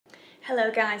Hello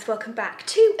guys, welcome back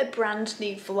to a brand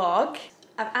new vlog.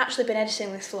 I've actually been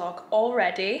editing this vlog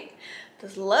already.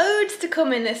 There's loads to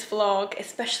come in this vlog,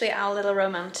 especially our little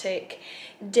romantic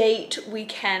date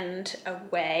weekend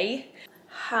away.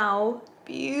 How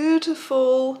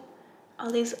beautiful are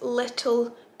these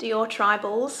little Dior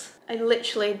tribals? I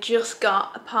literally just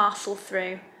got a parcel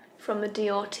through from the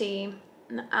Dior team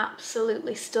and they're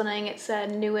absolutely stunning. It's their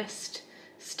newest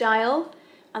style.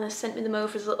 And they've sent me them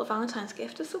over as a little Valentine's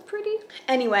gift. They're so pretty.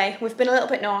 Anyway, we've been a little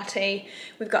bit naughty.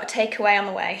 We've got a takeaway on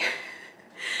the way.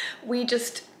 We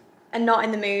just are not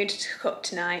in the mood to cook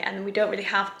tonight and we don't really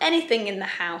have anything in the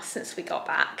house since we got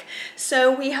back.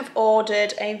 So we have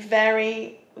ordered a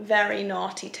very, very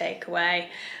naughty takeaway.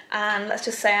 And let's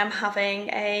just say I'm having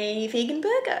a vegan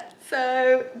burger.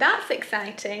 So that's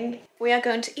exciting. We are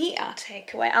going to eat our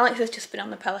takeaway. Alex has just been on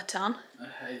the Peloton.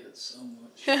 I hate it so much.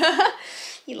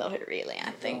 You love it really, I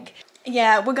think.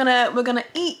 Yeah, we're gonna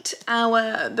eat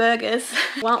our burgers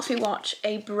whilst we watch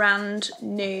a brand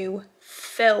new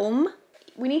film.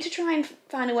 We need to try and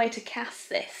find a way to cast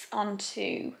this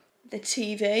onto the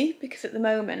TV because at the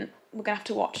moment we're gonna have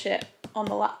to watch it on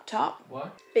the laptop. Why?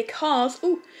 Because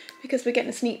we're getting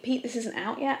a sneak peek. This isn't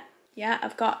out yet.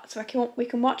 Yeah, we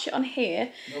can watch it on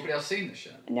here. Nobody else seen this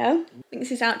yet? No. I think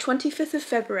this is out 25th of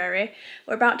February.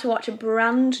 We're about to watch a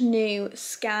brand new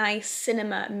Sky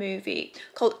Cinema movie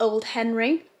called Old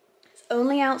Henry. It's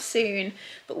only out soon,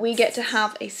 but we get to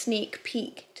have a sneak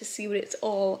peek to see what it's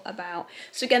all about.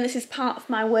 So again, this is part of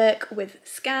my work with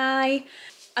Sky.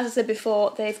 As I said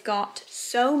before, they've got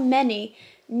so many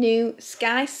new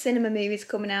Sky Cinema movies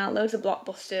coming out, loads of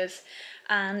blockbusters.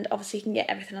 And obviously you can get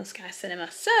everything on Sky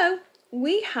Cinema. So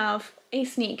we have a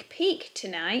sneak peek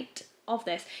tonight of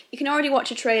this. You can already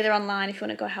watch a trailer online if you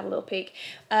want to go have a little peek.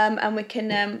 And we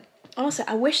can, honestly,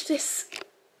 I wish this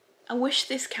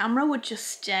camera would just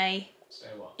stay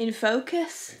in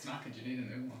focus. It's not, you need a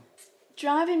new one. It's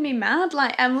driving me mad.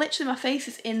 Like, I'm literally, my face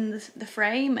is in the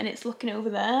frame and it's looking over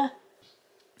there.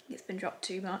 It's been dropped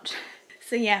too much.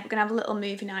 So yeah, we're gonna have a little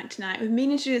movie night tonight. We've been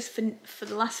meaning to do this for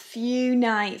the last few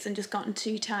nights and just gotten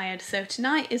too tired. So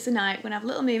tonight is the night. We're gonna have a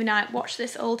little movie night, watch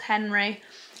this Old Henry.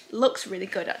 Looks really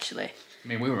good actually. I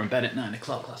mean, we were in bed at 9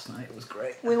 o'clock last night. It was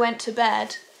great. We went to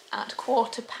bed at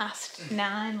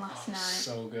 9:15 last night.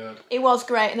 So good. It was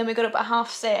great, and then we got up at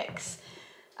 6:30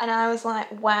 and I was like,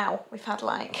 wow, we've had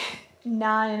like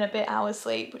 9 and a bit hours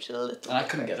sleep, which is a little And I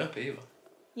couldn't get up either.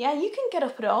 Yeah, you can get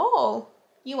up at all.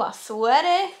 You are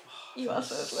sweaty. You are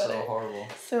so sweaty. So horrible.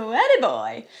 Sweaty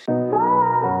boy.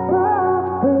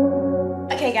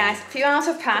 Okay guys, a few hours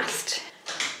have passed.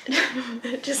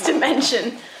 Just to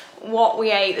mention what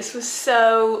we ate. This was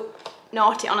so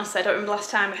naughty, honestly. I don't remember last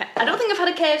time. I don't think I've had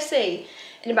a KFC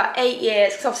in about 8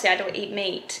 years, because obviously I don't eat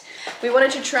meat. We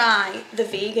wanted to try the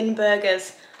vegan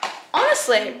burgers.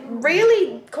 Honestly,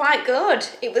 really quite good.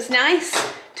 It was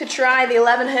nice to try the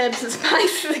 11 herbs and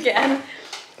spices again,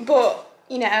 but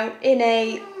you know, in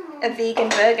a vegan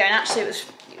burger, and actually it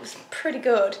was pretty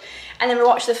good. And then we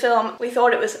watched the film. We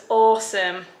thought it was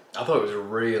awesome. I thought it was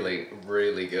really,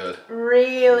 really good.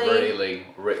 Really,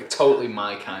 totally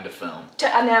my kind of film.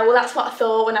 I know. Well, that's what I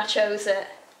thought when I chose it.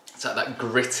 It's like that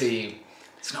gritty.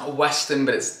 It's not a western,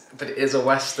 but it is a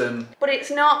western. But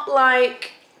it's not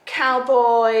like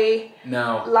cowboy.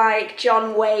 No. Like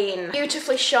John Wayne.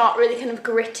 Beautifully shot, really kind of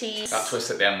gritty. That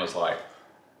twist at the end was like.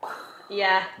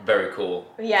 Yeah. Very cool.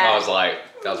 Yeah. I was like,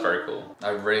 that was very cool. I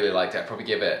really liked it. I'd probably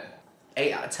give it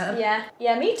 8 out of 10. Yeah.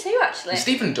 Yeah, me too, actually. And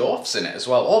Stephen Dorff's in it as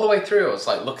well. All the way through, I was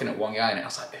like looking at one guy in it. I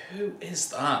was like, who is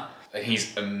that? And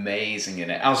he's amazing in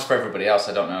it. As for everybody else,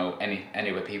 I don't know any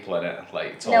of the people in it.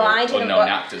 Like, it's all unknown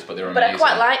actors, but they're amazing. But I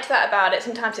quite liked that about it.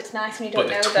 Sometimes it's nice when you don't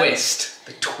know them. But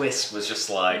the twist was just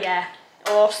like... Yeah.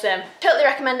 Awesome. Totally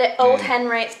recommend it. Old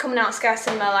Henry. It's coming out on Sky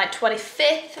Cinema like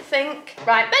 25th, I think.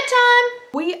 Right, bedtime.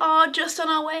 We are just on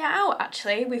our way out,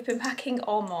 actually. We've been packing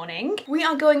all morning. We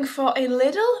are going for a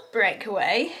little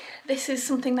breakaway. This is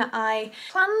something that I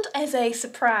planned as a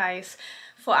surprise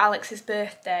for Alex's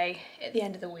birthday at the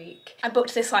end of the week. I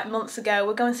booked this like months ago.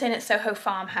 We're going staying at Soho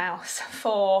Farmhouse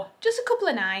for just a couple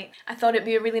of nights. I thought it'd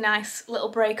be a really nice little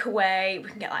breakaway. We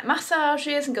can get like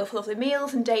massages and go for lovely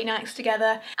meals and date nights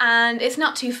together. And it's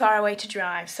not too far away to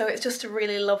drive, so it's just a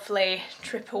really lovely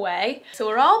trip away. So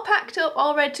we're all packed up,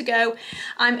 all ready to go.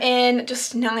 I'm in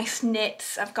just nice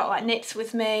knits. I've got like knits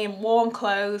with me and warm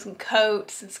clothes and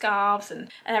coats and scarves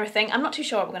and everything. I'm not too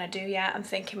sure what we're gonna do yet. I'm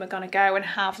thinking we're gonna go and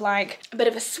have like a bit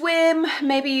of a swim,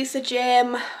 maybe use the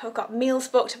gym. I've got meals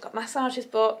booked, I've got massages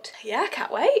booked. Yeah, can't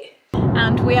wait.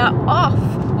 And we are off.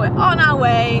 We're on our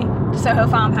way to Soho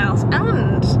Farmhouse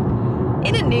and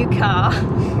in a new car.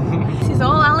 This is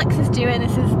all Alex is doing.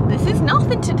 This is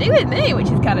nothing to do with me, which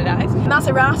is kind of nice.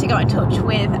 Maserati got in touch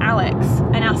with Alex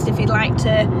and asked if he'd like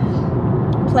to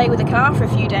play with the car for a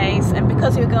few days, and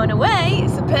because we were going away,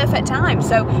 it's the perfect time.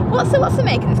 So what's the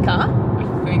make of this car?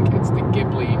 I think it's the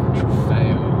Ghibli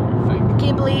Trofeo, I think.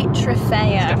 Ghibli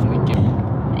Trofeo. It's definitely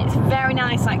Ghibli. It's very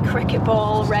nice, like cricket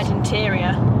ball red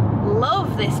interior.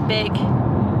 Love this big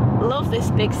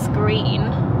screen.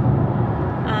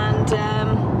 And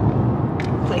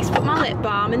place to put my lip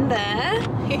balm in there.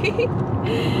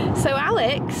 So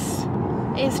Alex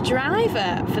is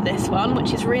driver for this one,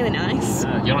 which is really nice.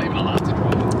 You're not even allowed to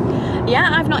drive it. Yeah,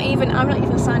 I've not even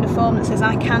signed a form that says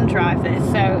I can drive this,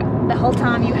 so the whole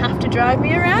time you have to drive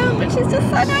me around, which is just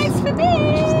so nice for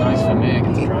me. Which is nice for me, I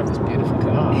get to drive this beautiful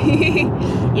car.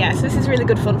 Yeah, so this is really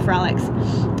good fun for Alex.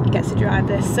 He gets to drive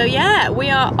this. So yeah, we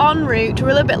are en route. We're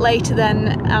a little bit later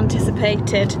than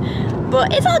anticipated,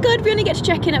 but it's all good. We only get to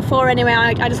check in at 4 anyway.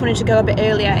 I just wanted to go a bit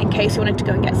earlier in case we wanted to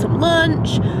go and get some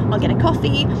lunch or get a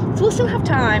coffee. So we'll still have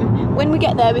time. When we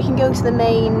get there, we can go to the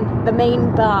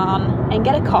main barn and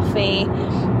get a coffee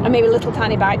and maybe a little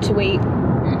tiny bite to eat.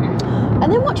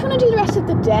 And then what do you want to do the rest of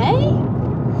the day?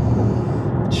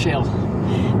 Chill.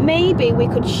 Maybe we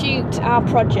could shoot our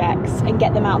projects and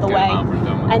get them out of the way.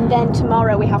 And then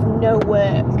tomorrow we have no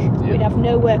work. Yeah. We'd have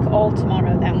no work at all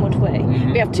tomorrow then, would we?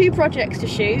 We have 2 projects to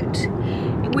shoot.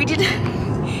 We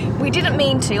didn't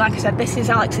mean to. Like I said, this is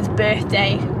Alex's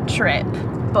birthday trip.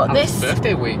 But Alex's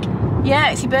birthday week. Yeah,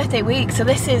 it's your birthday week. So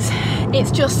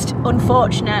it's just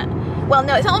unfortunate. Well,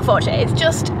 no, it's not unfortunate. It's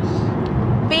just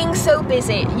being so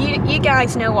busy. You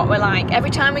guys know what we're like.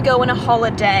 Every time we go on a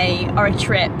holiday or a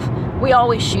trip, we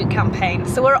always shoot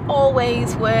campaigns. So we're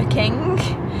always working.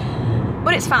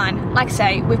 But it's fine. Like I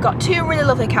say, we've got 2 really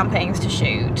lovely campaigns to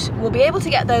shoot. We'll be able to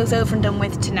get those over and done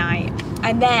with tonight.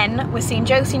 And then we're seeing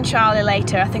Josie and Charlie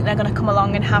later. I think they're going to come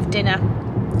along and have dinner.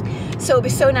 So it'll be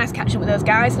so nice catching up with those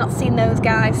guys. Not seen those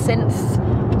guys since...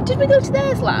 Did we go to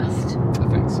theirs last? I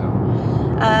think so.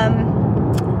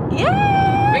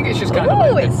 Yeah. I think it's just kind of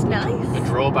like it's nice. a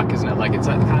drawback, isn't it? Like it's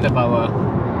like kind of our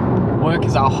work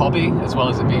is our hobby as well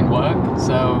as it being work.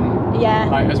 So yeah,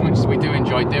 like as much as we do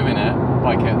enjoy doing it,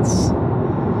 like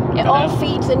it all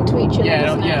feeds into each other,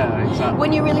 doesn't it? Yeah, exactly.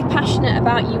 When you're really passionate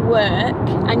about your work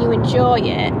and you enjoy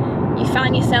it, you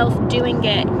find yourself doing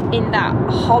it in that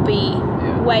hobby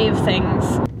way of things.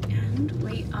 And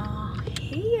we are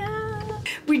here.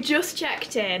 We just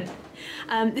checked in.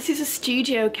 This is a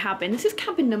studio cabin. This is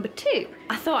cabin number 2.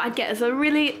 I thought I'd get us a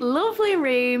really lovely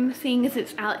room, seeing as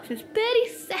it's Alex's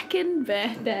 32nd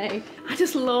birthday. I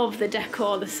just love the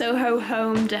decor. The Soho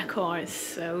home decor is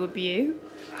so beautiful.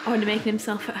 Already making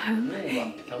himself at home.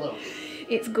 Hello.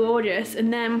 It's gorgeous.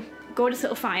 And then gorgeous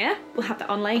little fire. We'll have that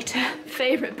on later.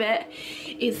 Favourite bit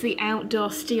is the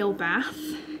outdoor steel bath.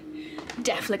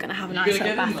 Definitely gonna have a nice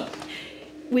little bath.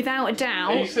 Without a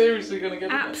doubt. Are you seriously gonna get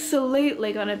in it?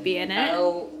 Absolutely gonna be in it.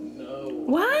 Hell no.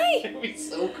 Why? It'll be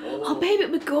so cold. Oh babe,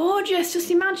 it'll be gorgeous. Just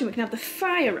imagine we can have the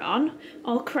fire on,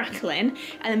 all crackling,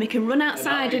 and then we can run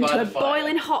outside into a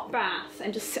boiling hot bath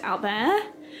and just sit out there.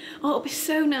 Oh, it'll be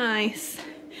so nice.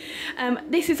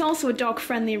 This is also a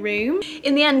dog-friendly room.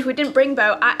 In the end, we didn't bring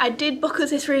Bo. I did book us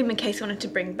this room in case we wanted to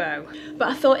bring Bo. But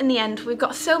I thought in the end, we've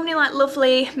got so many like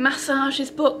lovely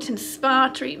massages booked and spa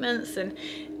treatments and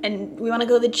we want to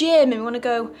go to the gym and we want to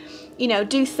go, you know,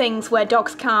 do things where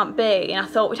dogs can't be. And I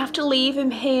thought we'd have to leave him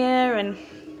here, and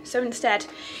so instead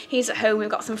he's at home. We've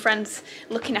got some friends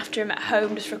looking after him at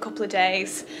home just for a couple of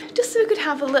days, just so we could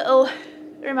have a little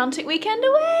romantic weekend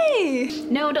away.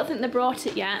 No, I don't think they brought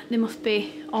it yet. They must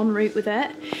be en route with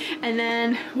it. And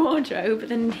then wardrobe. And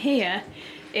then here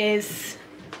is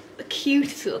the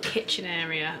cutest little kitchen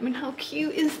area. I mean, how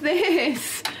cute is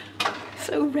this?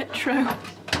 So retro.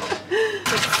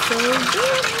 It's so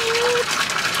good.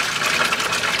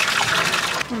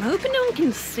 I'm hoping no one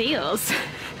can see us.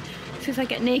 Since I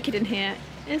get naked in here.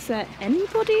 Is there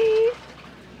anybody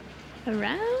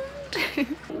around?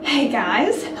 Hey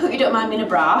guys, hope you don't mind me in a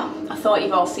bra. I thought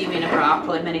you've all seen me in a bra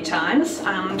probably many times,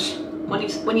 and when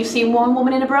you've seen one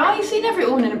woman in a bra, you've seen every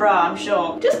woman in a bra, I'm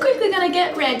sure. Just quickly gonna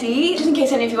get ready, just in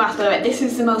case any of you ask, by the way, this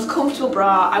is the most comfortable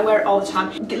bra. I wear it all the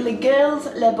time. Les girls,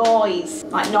 les boys,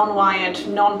 like non-wired,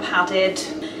 non-padded,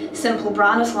 simple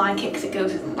bra. I just like it because it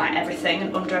goes with like everything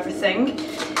and under everything.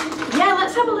 Yeah,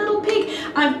 let's have a little peek.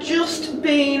 I've just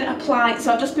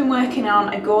been working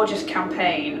on a gorgeous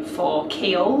campaign for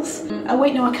Kiehl's. Oh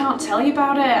wait, no, I can't tell you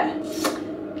about it.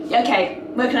 Okay,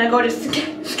 working on a gorgeous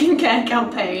skincare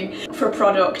campaign for a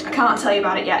product. I can't tell you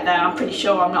about it yet though. I'm pretty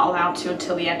sure I'm not allowed to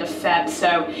until the end of Feb.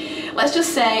 So let's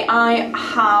just say I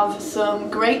have some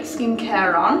great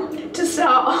skincare on. To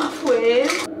start off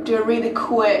with, do a really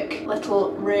quick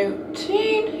little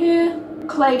routine here.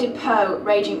 Clé de Peau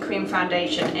Radiant Cream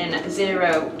Foundation in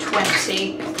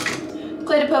 020.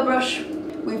 Clé de Peau brush.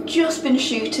 We've just been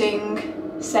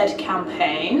shooting said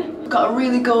campaign. Got a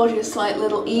really gorgeous like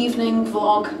little evening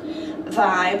vlog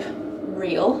vibe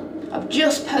reel. I've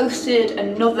just posted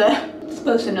another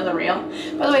reel.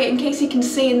 By the way, in case you can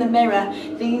see in the mirror,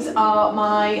 these are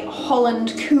my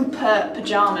Holland Cooper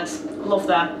pyjamas. Love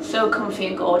them, so comfy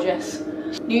and gorgeous.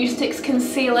 Nude Sticks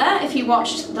concealer. If you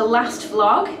watched the last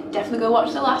vlog, definitely go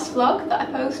watch the last vlog that I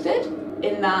posted.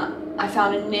 In that, I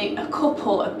found a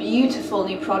couple of beautiful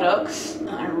new products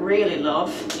that I really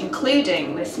love,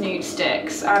 including this Nude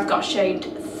Sticks. I've got shade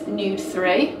Nude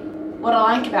 3. What I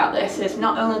like about this is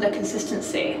not only the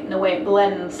consistency and the way it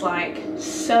blends, like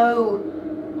so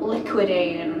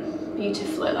liquidy and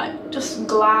beautifully, like just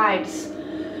glides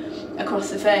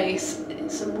across the face.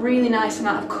 It's a really nice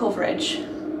amount of coverage,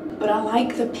 but I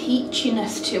like the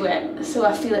peachiness to it, so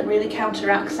I feel it really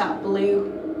counteracts that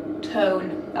blue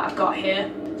tone that I've got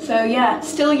here. So yeah,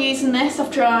 still using this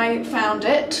after I found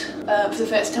it for the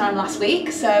first time last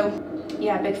week, so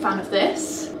yeah, big fan of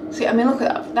this. See, I mean, look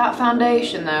at that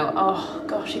foundation though. Oh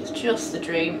gosh, it's just the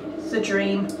dream. It's the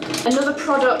dream. Another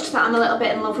product that I'm a little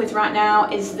bit in love with right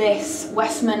now is this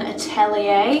Westman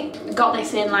Atelier. I got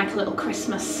this in like a little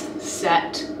Christmas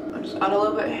set. I'll just add a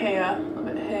little bit here, a little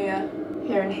bit here,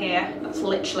 here and here. That's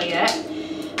literally it.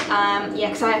 Yeah,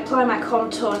 because I apply my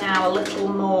contour now a little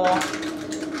more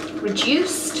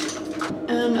reduced.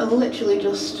 And I'm literally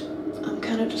just, I'm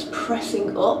kind of just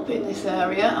pressing up in this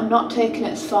area. I'm not taking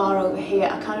it as far over here.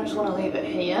 I kind of just want to leave it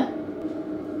here.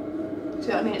 See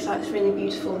what I mean? It's like this really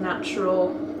beautiful,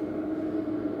 natural.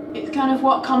 It's kind of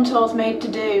what contour's made to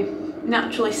do.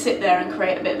 Naturally sit there and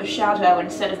create a bit of a shadow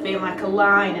instead of being like a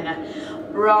line and a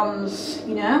bronze,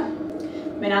 you know?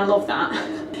 I mean, I love that.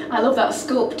 I love that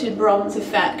sculpted bronze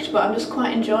effect, but I'm just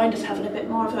quite enjoying just having a bit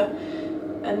more of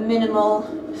a minimal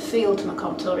feel to my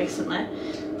contour recently.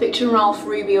 Viktor and Rolf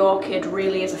Ruby Orchid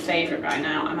really is a favourite right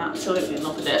now. I'm absolutely in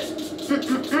love with it.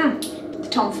 The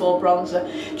Tom Ford bronzer.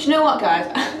 Do you know what, guys?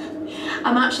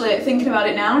 I'm actually thinking about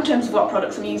it now in terms of what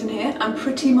products I'm using here. I'm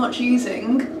pretty much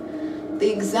using the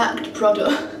exact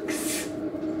products,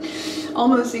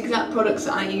 almost the exact products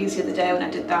that I used the other day when I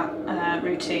did that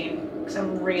routine, because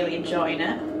I'm really enjoying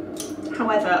it.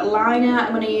 However, liner,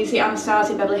 I'm going to use the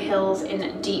Anastasia Beverly Hills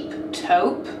in Deep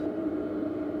Taupe.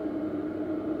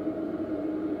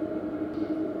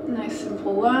 Nice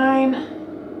simple line.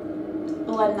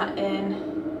 Blend that in.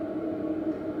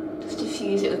 Just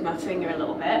diffuse it with my finger a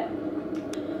little bit.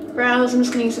 Brows, I'm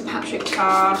just going to use the Patrick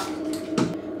Tar.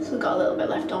 Still got a little bit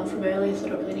left on from earlier, so I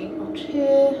don't really need much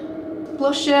here.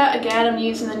 Blusher, again I'm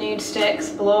using the Nude Sticks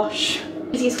blush.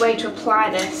 The easiest way to apply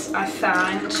this, I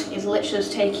find, is literally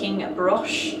just taking a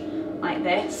brush like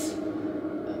this.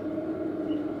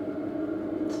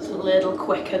 It's a little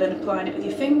quicker than applying it with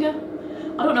your finger.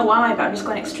 I don't know why, but I'm just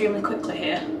going extremely quickly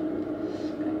here.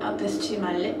 Add this to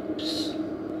my lips.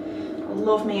 I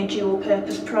love me a dual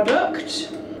purpose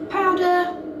product.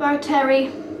 Powder, ByTerry,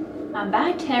 and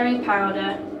ByTerry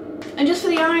Powder. And just for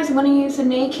the eyes, I'm going to use the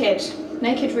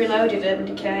Naked Reloaded Urban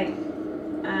Decay.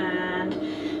 And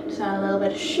just add a little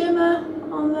bit of shimmer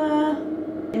on there.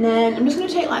 And then I'm just going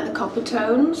to take like the copper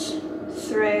tones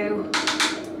through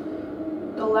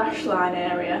the lash line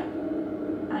area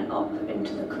and up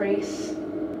into the crease.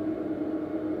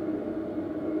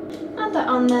 Add that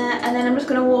on there, and then I'm just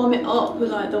going to warm it up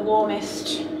with like the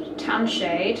warmest tan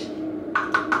shade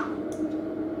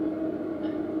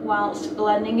whilst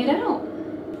blending it out.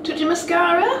 Touch of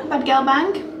mascara, Bad Girl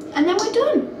Bang, and then we're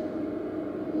done.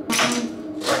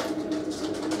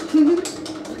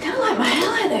 I kind of like my hair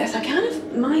like this. I kind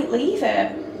of might leave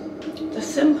it. The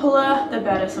simpler, the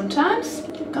better sometimes.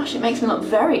 Gosh, it makes me look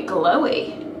very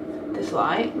glowy, this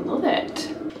light. Love it.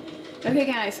 Okay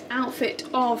guys, outfit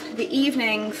of the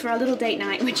evening for our little date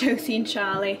night with Josie and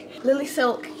Charlie. Lily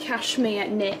Silk cashmere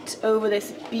knit over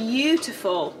this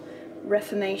beautiful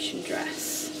Reformation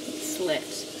dress. It's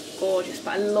slit, gorgeous,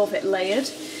 but I love it layered.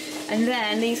 And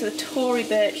then these are the Tory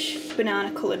Birch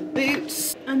banana coloured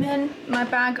boots. And then my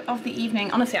bag of the evening.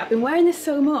 Honestly, I've been wearing this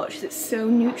so much, it's so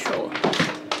neutral.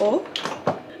 Oh,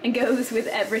 and goes with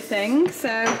everything.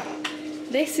 So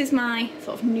this is my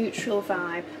sort of neutral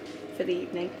vibe for the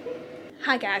evening.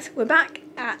 Hi guys, we're back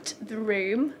at the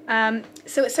room.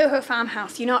 So at Soho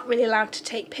Farmhouse, you're not really allowed to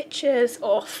take pictures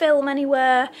or film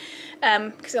anywhere,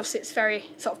 because obviously it's very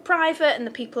sort of private and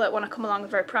the people that want to come along are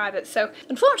very private. So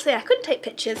unfortunately I couldn't take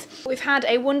pictures. We've had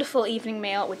a wonderful evening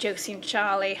meal with Josie and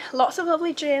Charlie. Lots of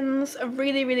lovely gins, a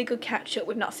really, really good catch up.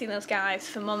 We've not seen those guys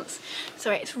for months.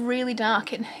 Sorry, it's really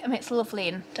dark and I mean it's lovely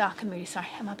and dark and moody. Sorry,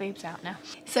 and my boob's out now.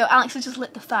 So Alex has just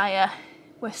lit the fire.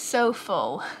 We're so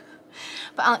full.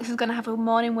 But Alex is going to have a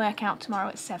morning workout tomorrow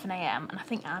at 7 AM and I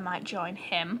think I might join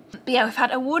him. But yeah, we've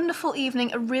had a wonderful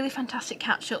evening, a really fantastic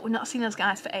catch up. We've not seen those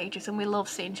guys for ages and we love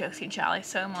seeing Josie and Charlie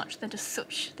so much. They're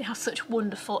just they have such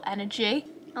wonderful energy.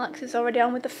 Alex is already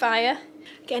on with the fire.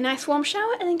 Get a nice warm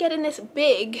shower and then get in this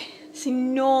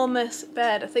enormous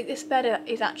bed. I think this bed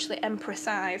is actually Emperor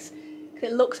size.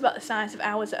 It looks about the size of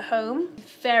ours at home.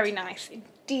 Very nice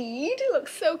indeed. It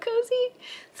looks so cozy.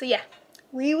 So yeah.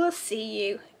 We will see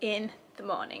you in the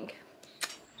morning.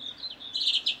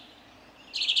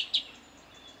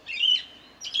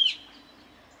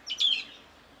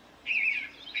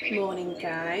 Morning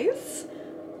guys.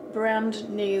 Brand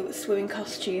new swimming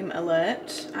costume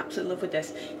alert. Absolutely love with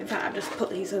this. In fact, I've just put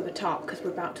these over top because we're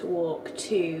about to walk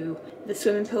to the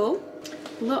swimming pool.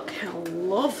 Look how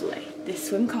lovely this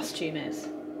swim costume is.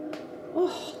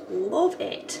 Oh, love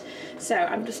it. So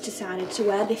I'm just decided to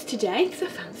wear this today because I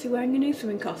fancy wearing a new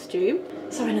swimming costume.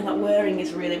 Sorry, I know that whirring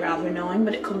is really rather annoying,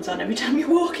 but it comes on every time you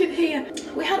walk in here.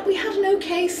 We had an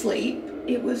okay sleep.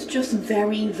 It was just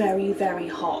very, very, very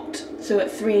hot. So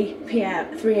at 3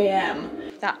 AM,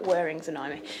 that whirring's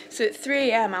annoying me. So at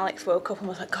 3 AM, Alex woke up and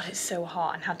was like, God, it's so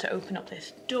hot, and had to open up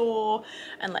this door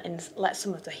and let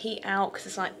some of the heat out because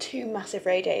there's like 2 massive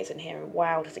radiators in here and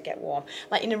wow, does it get warm.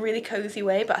 Like in a really cozy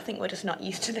way, but I think we're just not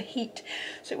used to the heat.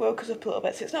 So it woke us up a little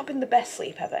bit. So it's not been the best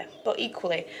sleep ever, but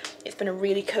equally, it's been a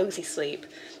really cozy sleep.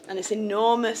 And this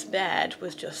enormous bed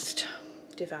was just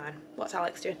divine. What's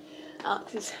Alex doing?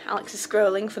 Alex is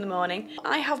scrolling for the morning.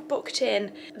 I have booked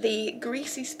in the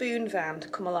Greasy Spoon van to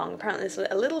come along. Apparently there's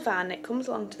a little van, it comes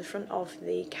along to the front of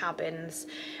the cabins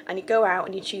and you go out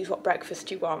and you choose what breakfast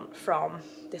you want from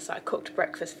this like cooked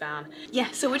breakfast van.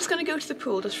 Yeah, so we're just gonna go to the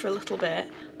pool just for a little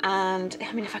bit, and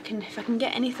I mean if I can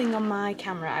get anything on my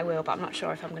camera I will, but I'm not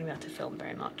sure if I'm gonna be able to film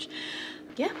very much.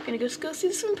 Yeah, I'm gonna go see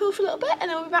the swimming pool for a little bit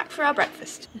and then we'll be back for our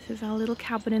breakfast. This is our little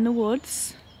cabin in the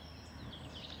woods.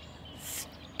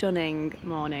 Stunning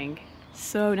morning,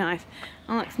 so nice.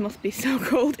 Alex must be so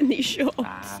cold in these shorts.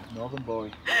 Ah, northern boy.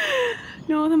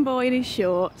 Northern boy in his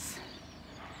shorts.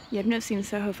 Yeah, I've never seen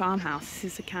Soho Farmhouse. This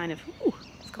is the kind of, ooh,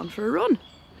 it's gone for a run.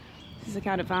 This is the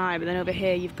kind of vibe. And then over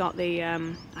here you've got the,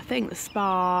 I think the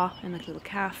spa and like a little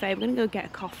cafe. We're gonna go get a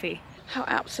coffee. How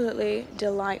absolutely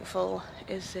delightful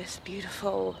is this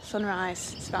beautiful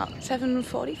sunrise. It's about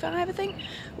 7:45, I think.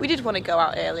 We did want to go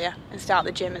out earlier and start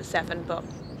the gym at 7, but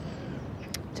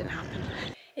didn't happen.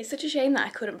 It's such a shame that I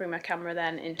couldn't bring my camera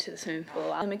then into the swimming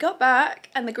pool. And we got back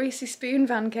and the Greasy Spoon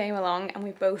van came along and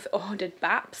we both ordered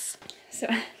baps.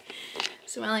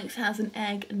 So Alex has an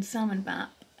egg and salmon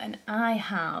bap and I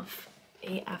have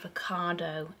a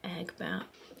avocado egg bap.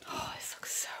 Oh, this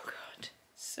looks so good.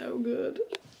 So good.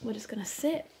 We're just gonna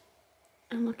sit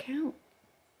and look out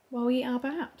while we eat our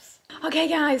baps. Okay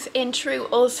guys, in true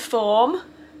us form,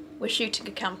 we're shooting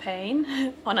a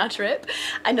campaign on our trip.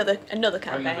 Another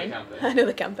campaign.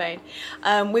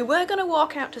 We were going to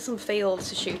walk out to some fields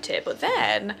to shoot it, but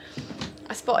then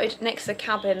I spotted next to the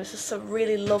cabin there's just a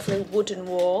really lovely wooden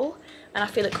wall, and I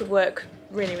feel it could work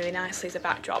really, really nicely as a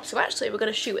backdrop. So actually we're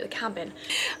going to shoot at the cabin.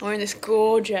 And we're in this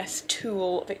gorgeous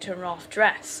tulle Viktor and Rolf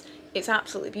dress. It's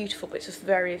absolutely beautiful, but it's just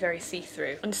very, very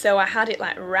see-through. And so I had it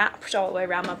like wrapped all the way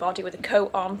around my body with a coat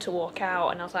on to walk out,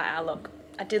 and I was like, ah, look.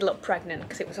 I did look pregnant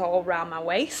because it was all around my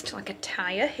waist, like a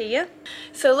tire here.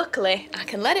 So luckily, I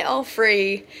can let it all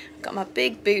free. I've got my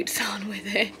big boots on with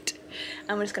it,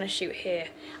 and we're just going to shoot here.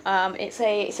 It's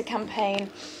a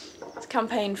campaign. It's a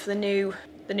campaign for the new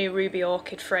Ruby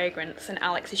Orchid fragrance, and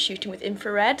Alex is shooting with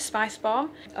infrared spice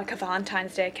bomb, like a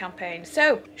Valentine's Day campaign.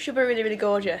 So should be really, really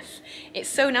gorgeous. It's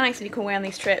so nice when you can away on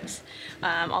these trips,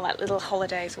 or like little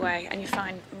holidays away, and you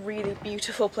find really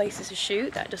beautiful places to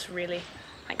shoot that are just really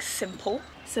like simple.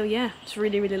 So yeah, just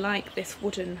really, really like this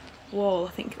wooden wall.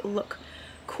 I think it'll look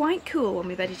quite cool when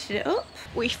we've edited it up.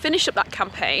 We finished up that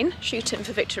campaign, shooting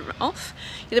for Viktor and Rolf.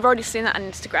 You've already seen that on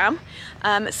Instagram.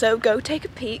 So go take a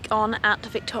peek on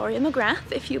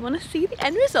 @VictoriaMcGrath if you want to see the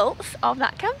end results of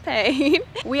that campaign.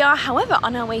 We are, however,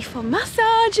 on our way for massages.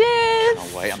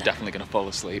 Oh wait, I'm definitely going to fall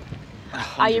asleep.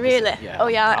 100%. Are you really? Yeah, oh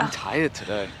yeah. I'm tired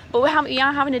today. But we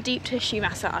are having a deep tissue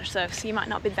massage though, so you might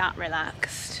not be that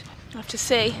relaxed. I'll have to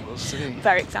see. We'll see. I'm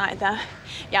very excited there.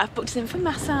 Yeah, I've booked us in for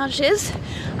massages.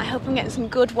 I hope I'm getting some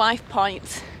good wife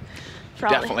points.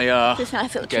 Definitely are. This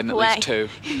nice little Getting trip at away.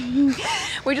 least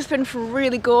 2. We've just been for a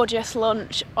really gorgeous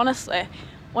lunch. Honestly,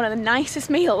 one of the nicest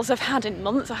meals I've had in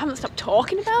months. I haven't stopped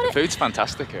talking about it. The food's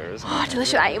fantastic here, isn't it? Oh,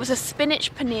 delicious. It was a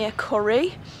spinach paneer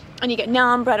curry. And you get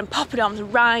naan bread and poppadoms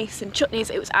and rice and chutneys.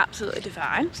 It was absolutely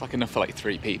divine. It's like enough for like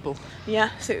 3 people.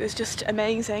 Yeah, so it was just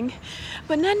amazing.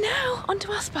 But then now,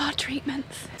 onto our spa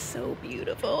treatments. So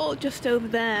beautiful. Just over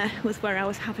there was where I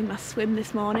was having my swim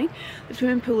this morning. The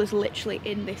swimming pool is literally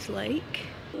in this lake.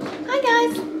 Hi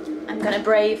guys! I'm gonna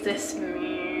brave this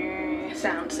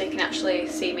sound so you can actually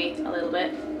see me a little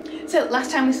bit. So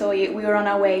last time we saw you, we were on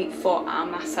our way for our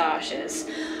massages.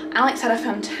 Alex had a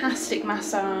fantastic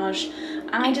massage.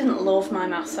 I didn't love my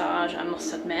massage, I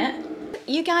must admit.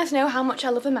 You guys know how much I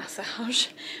love a massage,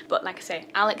 but like I say,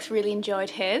 Alex really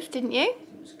enjoyed his, didn't you?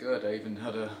 It was good. I even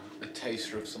had a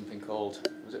taster of something called,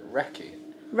 was it Reiki?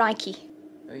 Reiki.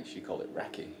 I think she called it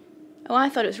Reiki. Oh, I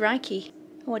thought it was Reiki.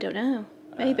 Oh, I don't know.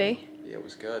 Maybe. Yeah, it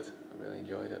was good. I really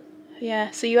enjoyed it.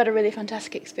 Yeah, so you had a really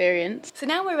fantastic experience. So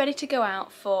now we're ready to go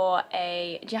out for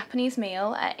a Japanese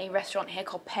meal at a restaurant here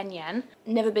called Penyen.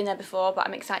 Never been there before, but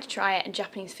I'm excited to try it, and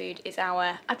Japanese food is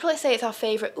I'd probably say it's our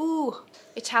favourite. Ooh,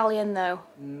 Italian though.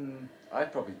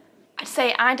 I'd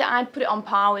say I'd put it on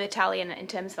par with Italian in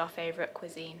terms of our favourite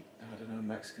cuisine. I don't know,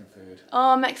 Mexican food.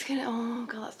 Oh, Mexican, oh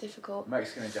god, that's difficult.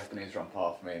 Mexican and Japanese are on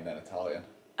par for me, and then Italian.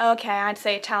 Okay, I'd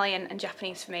say Italian and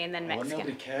Japanese for me, and then Well, Mexican.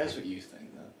 nobody cares what you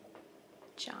think, though.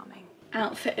 Charming.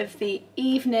 Outfit of the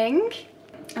evening.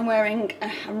 I'm wearing,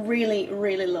 I really,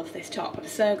 really love this top. I'm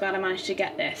so glad I managed to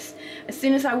get this. As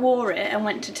soon as I wore it and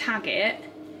went to tag it,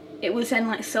 it was then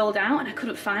like sold out and I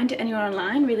couldn't find it anywhere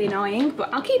online, really annoying,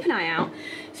 but I'll keep an eye out.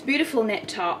 It's a beautiful knit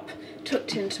top,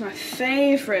 tucked into my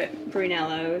favourite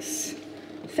Brunellos,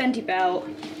 Fendi belt,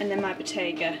 and then my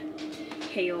Bottega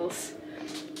heels.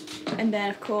 And then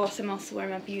of course I'm also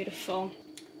wearing my beautiful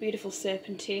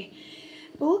Serpentine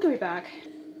Bulgari bag.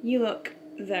 You look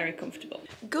very comfortable.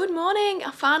 Good morning,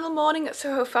 our final morning at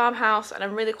Soho Farmhouse, and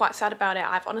I'm really quite sad about it.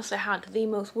 I've honestly had the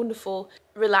most wonderful,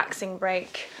 relaxing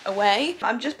break away.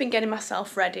 I've just been getting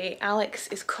myself ready. Alex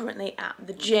is currently at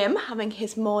the gym having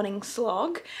his morning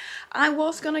slog. I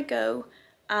was gonna go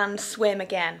and swim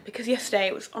again because yesterday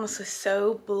it was honestly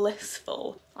so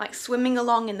blissful. Like swimming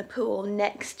along in the pool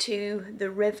next to the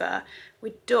river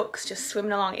with ducks just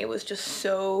swimming along. It was just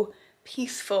so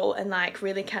peaceful and like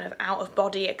really kind of out of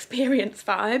body experience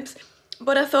vibes.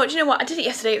 But I thought, you know what, I did it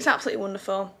yesterday, it was absolutely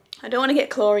wonderful. I don't want to get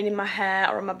chlorine in my hair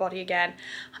or on my body again.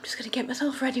 I'm just going to get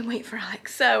myself ready and wait for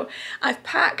Alex. So I've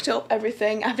packed up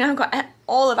everything. I've now got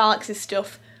all of Alex's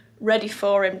stuff ready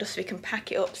for him just so we can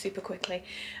pack it up super quickly.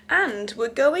 And we're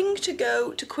going to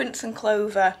go to Quince and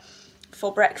Clover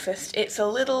for breakfast. It's a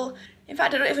little, in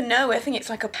fact I don't even know, I think it's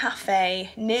like a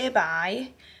cafe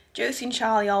nearby. Josie and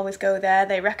Charlie always go there.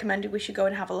 They recommended we should go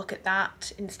and have a look at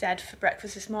that instead for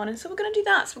breakfast this morning. So we're going to do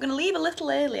that. So we're going to leave a little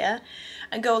earlier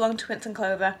and go along to Quince and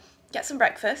Clover, get some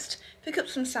breakfast, pick up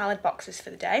some salad boxes for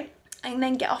the day, and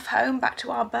then get off home back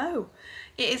to our bow.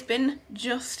 It has been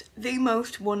just the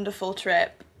most wonderful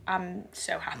trip. I'm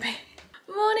so happy.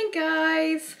 Morning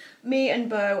guys. Me and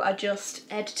Bo are just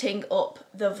editing up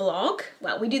the vlog.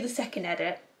 Well, we do the second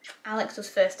edit. Alex does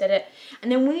first edit,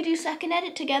 and then we do second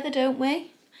edit together, don't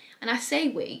we? And I say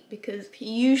we because he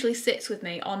usually sits with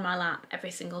me on my lap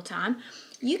every single time.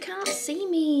 You can't see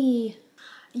me.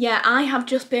 Yeah, I have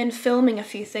just been filming a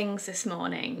few things this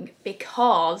morning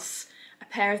because a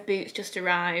pair of boots just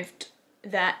arrived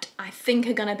that I think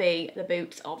are gonna be the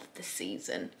boots of the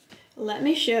season. Let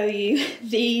me show you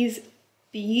these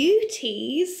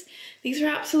beauties. These are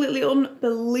absolutely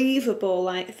unbelievable.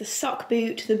 Like the sock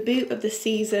boot, the boot of the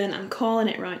season, I'm calling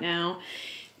it right now.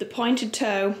 The pointed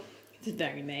toe. It's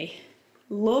very me.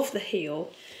 Love the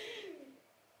heel.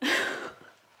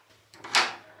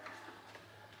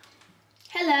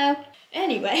 Hello.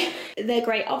 Anyway, they're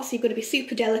great. Obviously you've got to be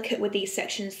super delicate with these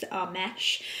sections that are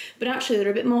mesh, but actually they're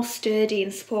a bit more sturdy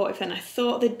and supportive than I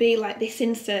thought they'd be. Like this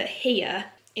insert here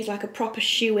is like a proper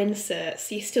shoe insert,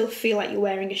 so you still feel like you're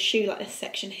wearing a shoe, like this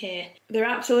section here. They're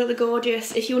absolutely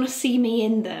gorgeous. If you want to see me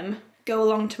in them, go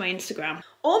along to my Instagram.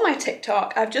 Or my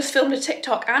TikTok. I've just filmed a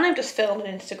TikTok and I've just filmed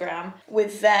an Instagram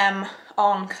with them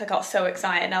on because I got so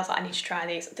excited and I was like, I need to try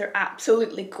these. They're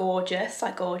absolutely gorgeous,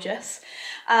 like gorgeous.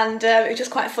 And it was just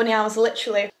quite funny, I was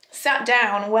literally sat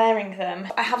down wearing them.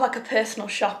 I have like a personal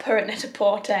shopper at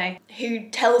Net-a-Porter who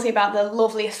tells me about the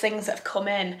loveliest things that have come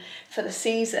in for the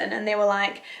season, and they were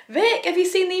like, Vic, have you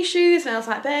seen these shoes? And I was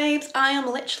like, babes, I am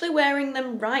literally wearing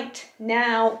them right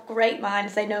now. Great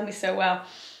minds, they know me so well.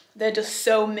 They're just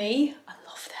so me. I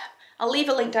love them. I'll leave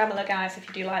a link down below, guys, if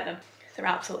you do like them. They're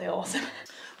absolutely awesome.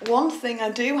 One thing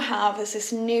I do have is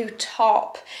this new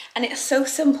top, and it's so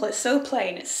simple, it's so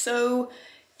plain, it's so,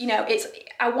 you know,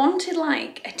 I wanted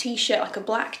like a t-shirt, like a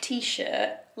black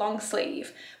t-shirt, long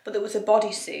sleeve, but there was a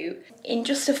bodysuit in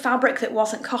just a fabric that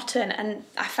wasn't cotton, and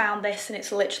I found this and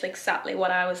it's literally exactly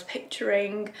what I was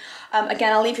picturing.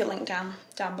 Again, I'll leave you a link down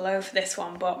below for this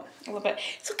one, but I love it.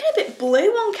 It's looking a bit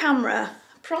blue on camera.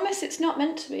 I promise it's not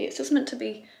meant to be, it's just meant to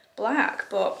be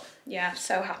black, but yeah, I'm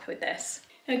so happy with this.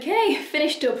 Okay,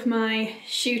 finished up my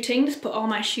shooting, just put all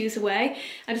my shoes away.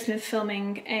 I've just been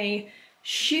filming a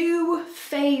shoe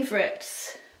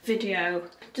favourites video.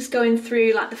 Just going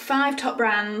through like the 5 top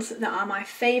brands that are my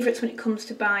favourites when it comes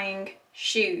to buying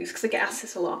shoes, because I get asked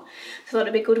this a lot. So I thought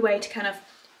it'd be a good way to kind of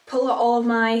pull out all of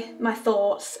my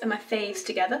thoughts and my faves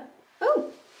together.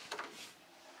 Oh!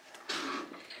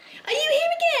 Are you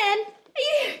here again? Are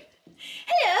you?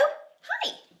 Hello?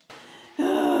 Hi!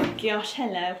 Oh gosh,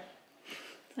 hello.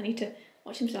 I need to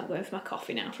watch him start going for my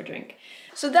coffee now for a drink.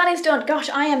 So that is done. Gosh,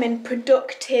 I am in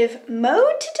productive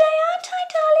mode today, aren't I,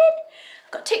 darling?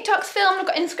 I've got TikToks filmed, I've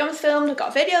got Instagrams filmed, I've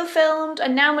got video filmed,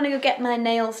 and now I'm gonna go get my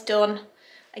nails done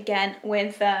again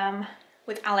with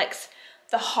Alex,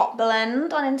 the Hot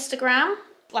Blend on Instagram.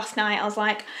 Last night I was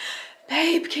like,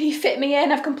 babe, can you fit me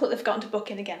in? I've completely forgotten to book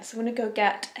in again. So I'm gonna go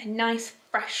get a nice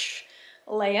fresh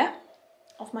layer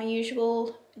of my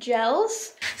usual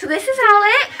gels. So this is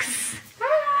Alex.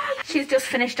 She's just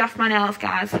finished off my nails,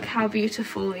 guys. Look how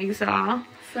beautiful these are.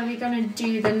 So we're gonna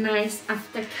do the nice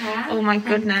aftercare. Oh my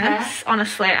goodness.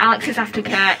 Honestly, Alex's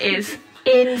aftercare is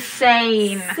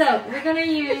insane. So we're gonna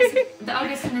use the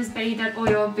Augustine's Beige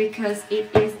oil because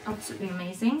it is absolutely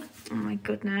amazing. Oh my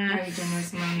goodness. Very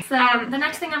generous, man. So the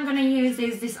next thing I'm gonna use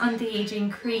is this anti-aging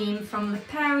cream from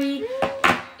ByTerry.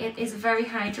 It is very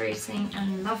hydrating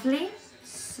and lovely.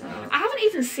 So I haven't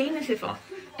even seen this before.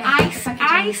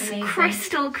 Ice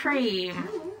crystal cream.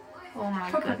 Oh my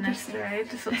goodness, babe,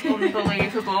 this looks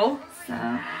unbelievable. So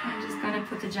I'm just gonna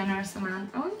put a generous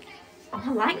amount on. Oh,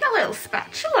 I like that little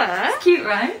spatula. It's cute,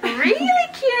 right? Really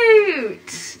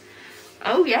cute.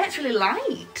 Oh yeah, it's really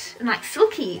light and like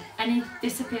silky. And it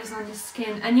disappears on the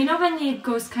skin. And you know when it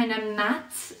goes kind of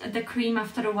matte, the cream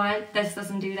after a while, this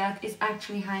doesn't do that. It's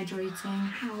actually hydrating.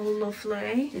 How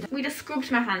lovely. We just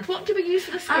scrubbed my hands. What do we use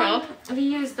for the scrub? We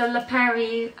used the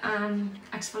ByTerry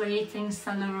exfoliating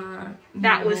cellular.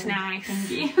 That was nice.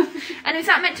 And is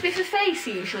that meant to be for face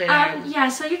usually? Yeah,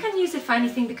 so you can use it for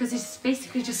anything because it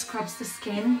basically just scrubs the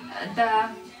skin.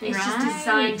 It's just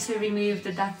designed to remove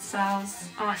the dead cells,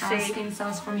 skin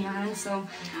cells from your hands. So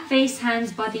face,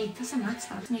 hands, body, it doesn't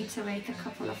matter. You need to wait a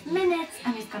couple of minutes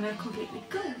and it's gonna completely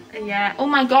go. Yeah. Oh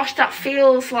my gosh, that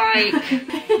feels like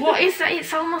what is that?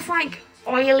 It's almost like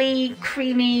oily,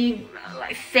 creamy,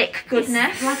 like thick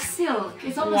goodness. It's like silk.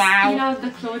 It's almost you know the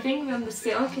clothing on the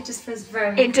silk. It just feels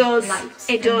very light. It does.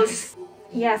 Nice.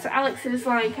 Yeah. So Alex's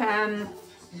like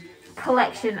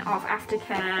collection of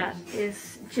aftercare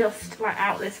is just like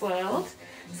out of this world.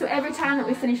 So every time that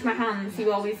we finish my hands,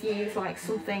 you always use like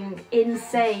something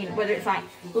insane, whether it's like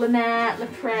La Mer, La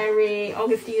Prairie,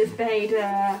 Augustine's Beige,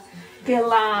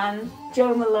 Guerlain,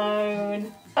 Jo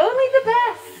Malone. Only the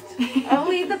best.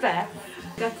 Only the best.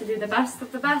 Got to do the best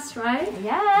of the best, right?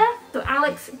 Yeah. So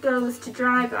Alex goes to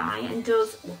Dry By and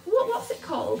does what's it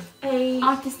called? A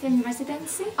artist in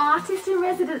residency. Artist in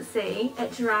residency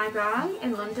at Dry By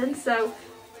in London. So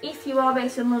if you are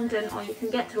based in London or you can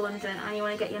get to London and you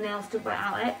want to get your nails done by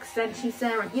Alex, then she's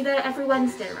there. You're there every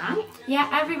Wednesday, right? Yeah,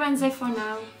 every Wednesday for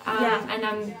now. And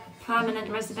I'm permanent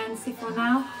residency for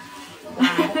now.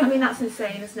 Wow. I mean, that's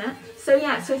insane, isn't it? So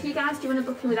yeah, so if you guys do want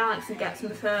to book in with Alex and get some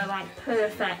of her like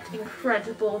perfect,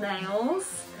 incredible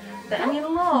nails, then I mean,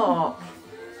 look,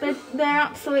 they're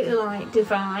absolutely like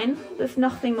divine. There's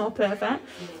nothing more perfect.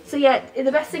 So yeah,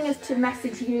 the best thing is to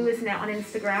message you, isn't it, on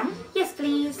Instagram? Yes,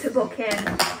 please. To book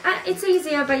in. It's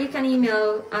easier, but you can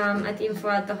email at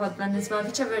info@thehotblend as well,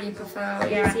 whichever you prefer.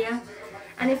 Easier.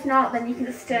 And if not, then you can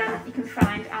just you can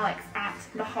find Alex at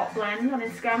the Hot Blend on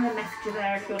Instagram and message her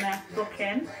there if you want to book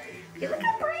in. You're looking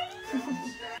great.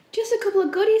 Just a couple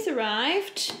of goodies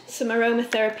arrived. Some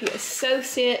aromatherapy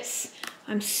associates.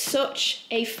 I'm such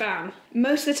a fan.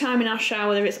 Most of the time in our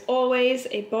shower there is always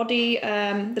a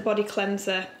the body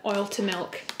cleanser oil to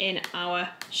milk in our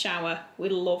shower. We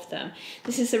love them.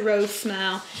 This is the rose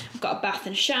smell. I've got a bath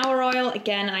and shower oil.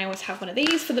 Again, I always have one of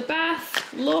these for the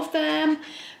bath. Love them.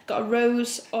 Got a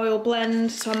rose oil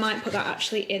blend, so I might put that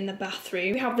actually in the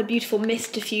bathroom. We have the beautiful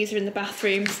mist diffuser in the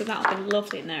bathroom, so that'll be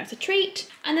lovely in there as a treat.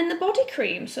 And then the body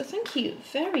cream, so thank you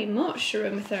very much,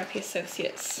 Aromatherapy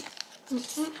Associates.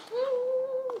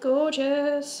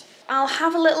 Gorgeous. I'll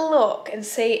have a little look and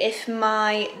see if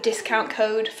my discount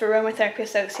code for Aromatherapy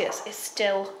Associates is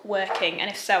still working, and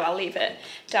if so, I'll leave it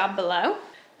down below.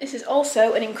 This is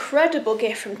also an incredible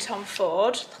gift from Tom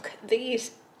Ford. Look at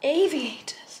these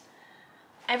aviators.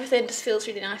 Everything just feels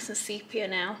really nice and sepia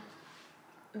now.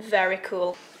 Very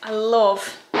cool. I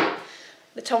love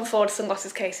the Tom Ford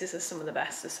sunglasses cases, are some of the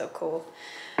best. They're so cool.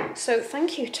 So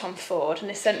thank you, Tom Ford. And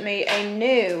they sent me a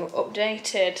new,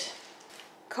 updated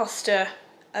Costa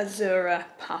Azzurra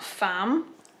Parfum.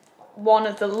 One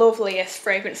of the loveliest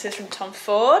fragrances from Tom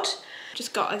Ford.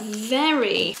 Just got a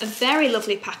very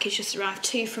lovely package just arrived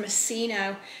too from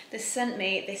Asino. They sent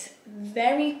me this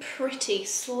very pretty,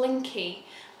 slinky,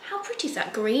 how pretty is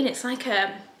that green? It's like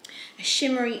a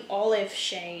shimmery olive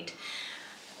shade.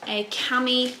 A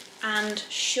cami and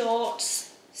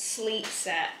shorts sleep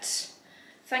set.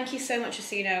 Thank you so much,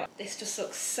 Asino. This just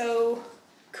looks so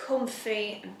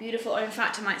comfy and beautiful. Or in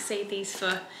fact, I might save these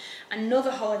for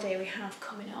another holiday we have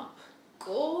coming up.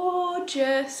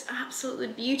 Gorgeous, absolutely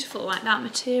beautiful. Like, that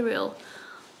material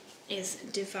is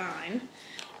divine.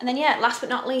 And then yeah, last but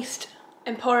not least,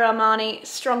 Emporio Armani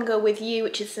Stronger With You,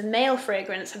 which is the male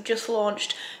fragrance. I've just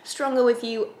launched Stronger With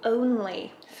You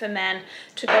only for men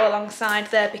to go alongside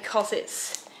there, because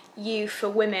it's you for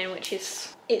women, which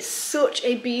is, it's such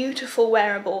a beautiful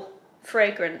wearable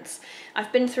fragrance.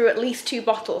 I've been through at least 2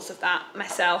 bottles of that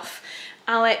myself.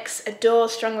 Alex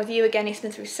adores Strong With You. Again, he's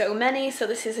been through so many, so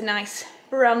this is a nice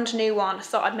brand new one. I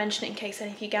thought I'd mention it in case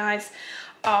any of you guys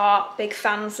are big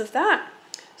fans of that.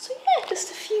 So yeah,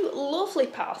 just a few lovely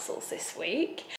parcels this week.